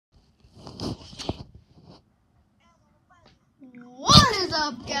is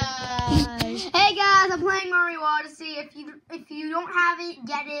up, guys? Hey guys, I'm playing Mario Odyssey. If you don't have it,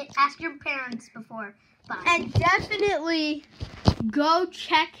 get it. Ask your parents before. Bye. And definitely go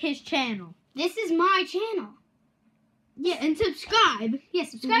check his channel. This is my channel. Yeah, and subscribe. Yeah,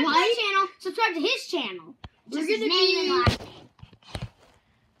 subscribe to my channel. Subscribe to his channel. We're gonna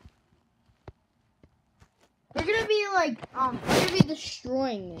be like we're gonna be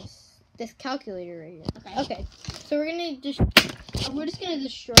destroying this calculator right here. Okay. So we're just gonna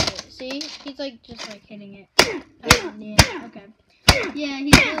destroy it. See? He's just hitting it. Yeah, okay. Yeah,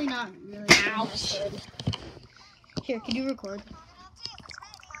 he's really not really good. Here, can you record?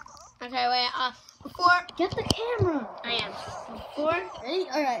 Okay, wait, before... Get the camera! I am. Before... Ready?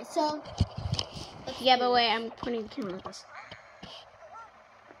 Alright, so... Yeah, but wait, I'm putting the camera like this.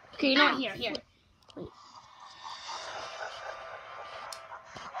 Okay, you know what? Here. Wait.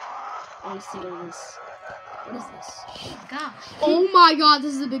 Let me see what it is. What is this? Oh my gosh. Oh my god,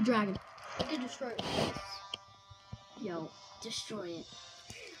 this is a big dragon. I can destroy it. Yo, destroy it.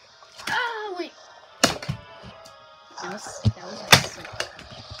 Oh, wait. That was sick.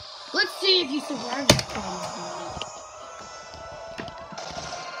 Let's see if you survive this time.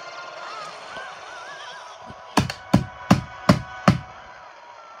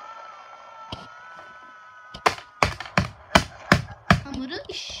 I'm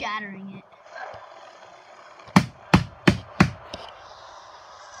literally shattering it.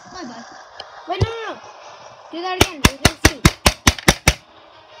 Bye. Wait, no. Do that again. We're gonna see.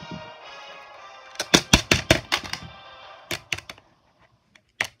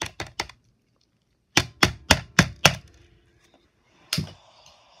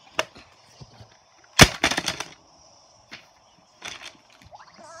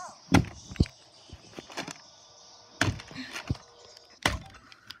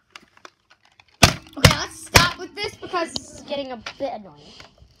 Okay, let's stop with this because this is getting a bit annoying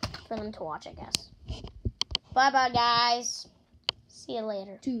for them to watch, I guess. Bye, guys. See you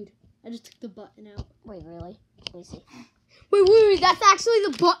later. Dude, I just took the button out. Wait, really? Let me see. Wait, that's actually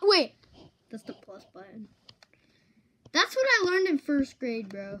the button. Wait. That's the plus button. That's what I learned in first grade,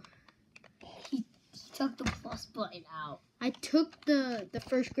 bro. He took the plus button out. I took the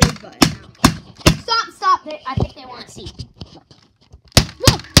first grade button out. Stop. I think they want to see.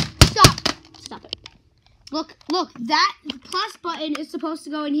 Look. Stop it. Look. That plus button is supposed to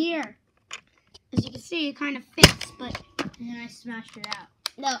go in here. As you can see, it kind of fits, but and then I smashed it out.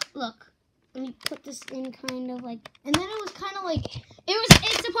 No, look. Let me put this in kind of like, and then it was kind of like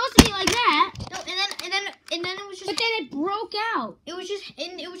it's supposed to be like that. No, and then it was just. But then it broke out. It was just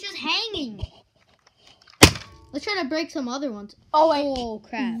hanging. Let's try to break some other ones. Oh wait. Oh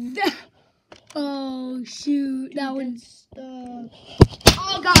crap. Oh shoot. That one's stuck.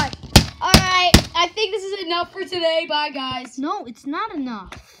 Oh god. All right. I think this is enough for today. Bye, guys. No, it's not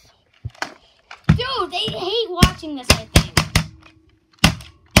enough. Dude, they hate watching this, I think.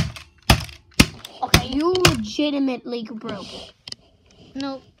 Okay, you legitimately broke it.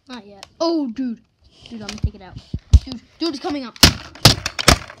 No, not yet. Oh, dude, I'm gonna take it out. Dude, it's coming out.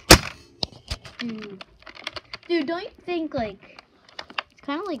 Dude, don't you think it's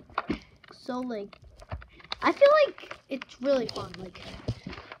kind of so I feel like it's really fun.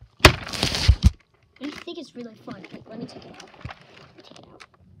 I think it's really fun. Let me take it out.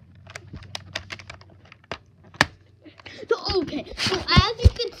 Okay, so as you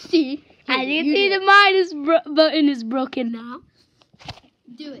can see, the minus button is broken now.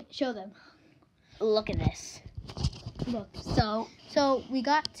 Do it. Show them. Look at this. Look. So we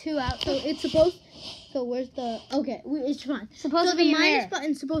got 2 out. So it's supposed. So where's the? Okay, it's fine. Supposed to be the minus there.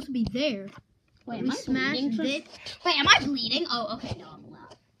 button's supposed to be there. Wait, we smashed this. Wait, am I bleeding? Oh, okay. No, I'm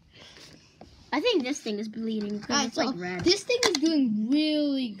allowed. I think this thing is bleeding because it's red. This thing is doing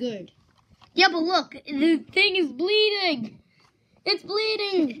really good. Yeah, but look, the thing is bleeding. It's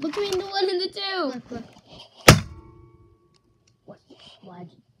bleeding between the 1 and the 2. Look. What?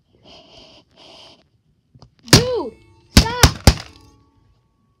 Dude, stop.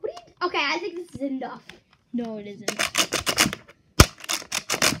 What are you? Okay, I think this is enough. No, it isn't.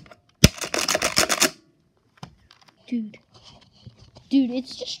 Dude,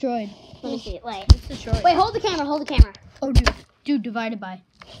 it's destroyed. Let me see it. Wait. It's destroyed. Wait, hold the camera. Oh, dude, divided by.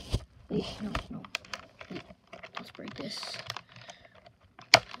 Wait, no. Wait, let's break this.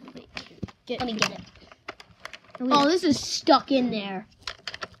 Wait, Let me get it. Oh, this is stuck in there.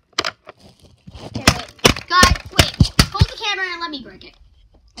 Okay, wait. Guys, wait. Hold the camera and let me break it.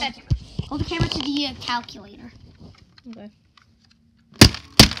 Okay. Hold the camera to the calculator. Okay.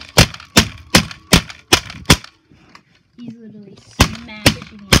 He's literally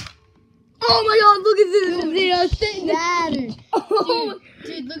smashing it. Oh my God! Look at this. It's shattered. Oh,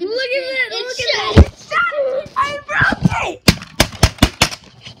 Dude, look at look at this. It's Look at this. It's shattered. I broke it.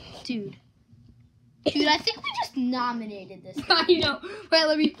 Dude, I think we just nominated this. I know. Wait,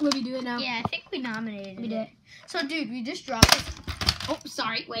 let me do it now. Yeah, I think we nominated We did. it. So, dude, we just dropped this. Oh,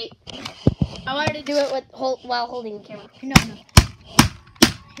 sorry. Wait. I wanted to do it with while holding the camera. No.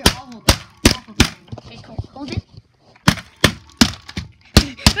 Here, I'll hold it. I'll hold the camera. Okay, cool. Hold it.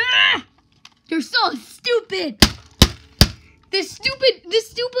 Ah! You're so stupid. This stupid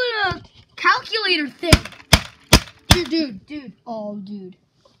calculator thing. Dude. Oh, dude.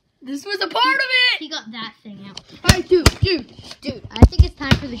 This was a part of it. He got that thing out. All right, dude. I think it's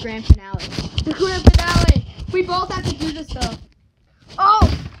time for the grand finale. The grand finale. We both have to do this stuff. Oh.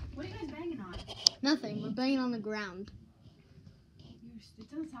 What are you guys banging on? Nothing. We're banging on the ground. It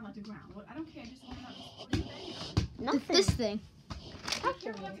doesn't sound like the ground. I don't care. Just what are you banging on? Nothing. This thing.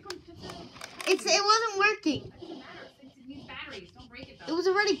 Careful, let it go. It wasn't working. It doesn't matter. It needs batteries. Don't break it though. It was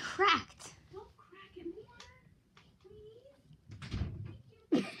already cracked. Don't crack it more. Please.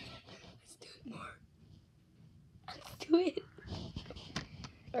 Let's do it more. Let's do it.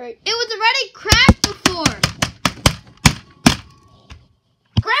 All right. It was already cracked before.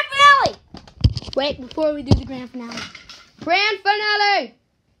 Grand finale. Wait, before we do the grand finale. Grand finale.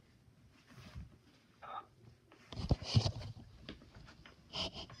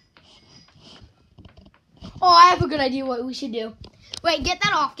 Oh, I have a good idea what we should do. Wait, get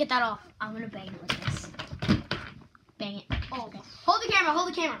that off. Get that off. I'm gonna bang it with this. Bang it. Oh, okay. Hold the camera. Hold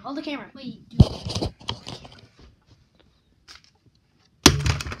the camera. Hold the camera. Wait,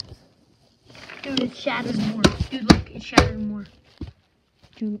 Dude, it shattered more. Dude, look, it shattered more.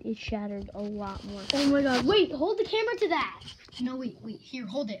 dude, it shattered a lot more. Oh my God! Wait, hold the camera to that. No, wait. Here,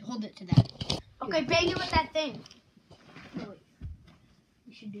 hold it to that. Okay, bang it with that thing. No, wait.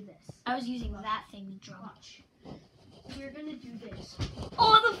 We should do this. I was using that thing to drum. Watch. We're gonna do this.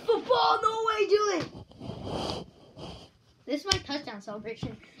 Oh, the football! No way, do it. This is my touchdown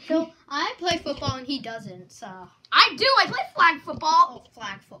celebration. So I play football and he doesn't. So I do. I play flag football. oh,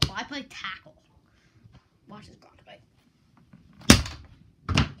 flag football. I play tackle. Watch this ground fight.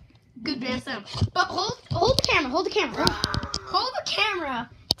 Good man, Sam. But hold the camera. Hold the camera. Hold the camera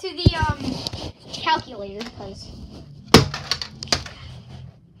to the calculator, because.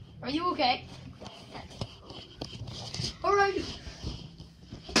 Are you okay? All right.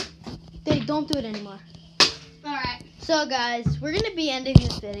 They don't do it anymore. All right. So guys, we're gonna be ending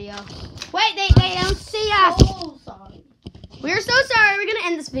this video. Wait, they don't see us. Oh, sorry. We're so sorry. We're gonna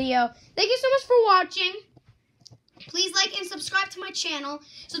end this video. Thank you so much for watching. Please like and subscribe to my channel.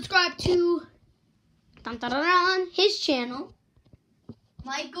 Subscribe to his channel,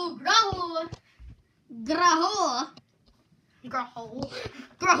 Michel Grouchola.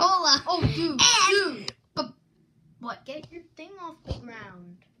 Oh, dude. What? Get your thing off the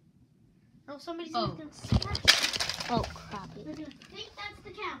ground. Oh, somebody's Oh. gonna smash. Oh crap! They're gonna think that's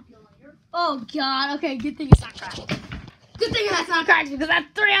the calculator. Oh God. Okay, good thing it's not cracked. Good thing that's not cracked because that's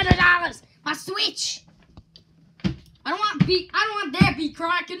 $300. My Switch. I don't want that be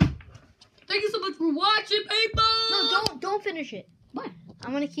cracking. Thank you so much for watching, people. No, don't finish it. What?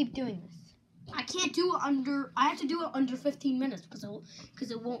 I'm gonna keep doing this. I can't do it under. I have to do it under 15 minutes because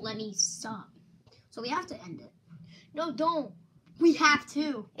it won't let me stop. So we have to end it. No, don't. We have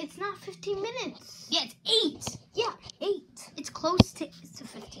to. It's not 15 minutes. Yeah, it's 8. Yeah, 8. It's close to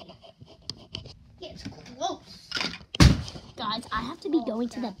 15. Yeah, it's close. Guys, I have to be Oh, going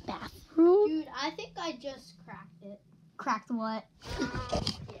to the crap. bathroom. Dude, I think I just cracked it. Cracked what?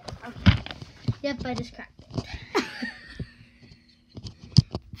 Yeah. Okay. Yep, I just cracked it.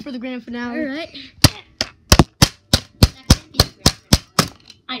 For the grand finale. All right.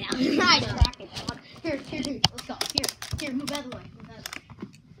 I know. I know. Crack it. Here, let's go. Here, move out of the way.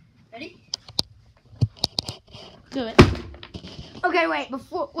 Ready? Do it. Okay, wait.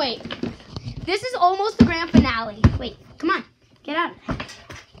 This is almost the grand finale. Wait, come on. Get out.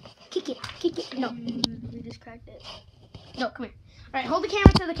 Kick it. No. We just cracked it. No, come here. Alright, hold the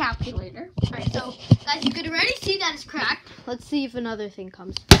camera to the calculator. Alright, so, guys, you could already see that it's cracked. Let's see if another thing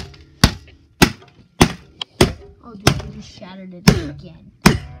comes. Oh, dude, you just shattered it again.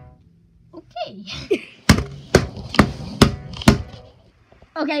 Okay.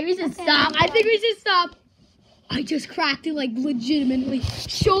 Okay, we should stop. I think we should stop. I just cracked it, like, legitimately.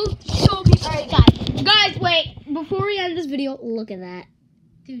 Show me. Alright, guys, wait. Before we end this video, look at that.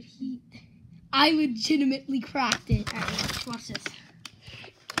 Dude, I legitimately cracked it. Alright, watch this.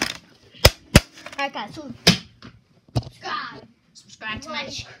 Alright, guys, so Subscribe to my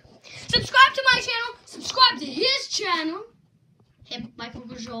channel. subscribe to my channel. Subscribe to his channel. Him, Michel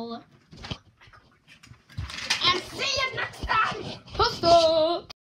Grouchola.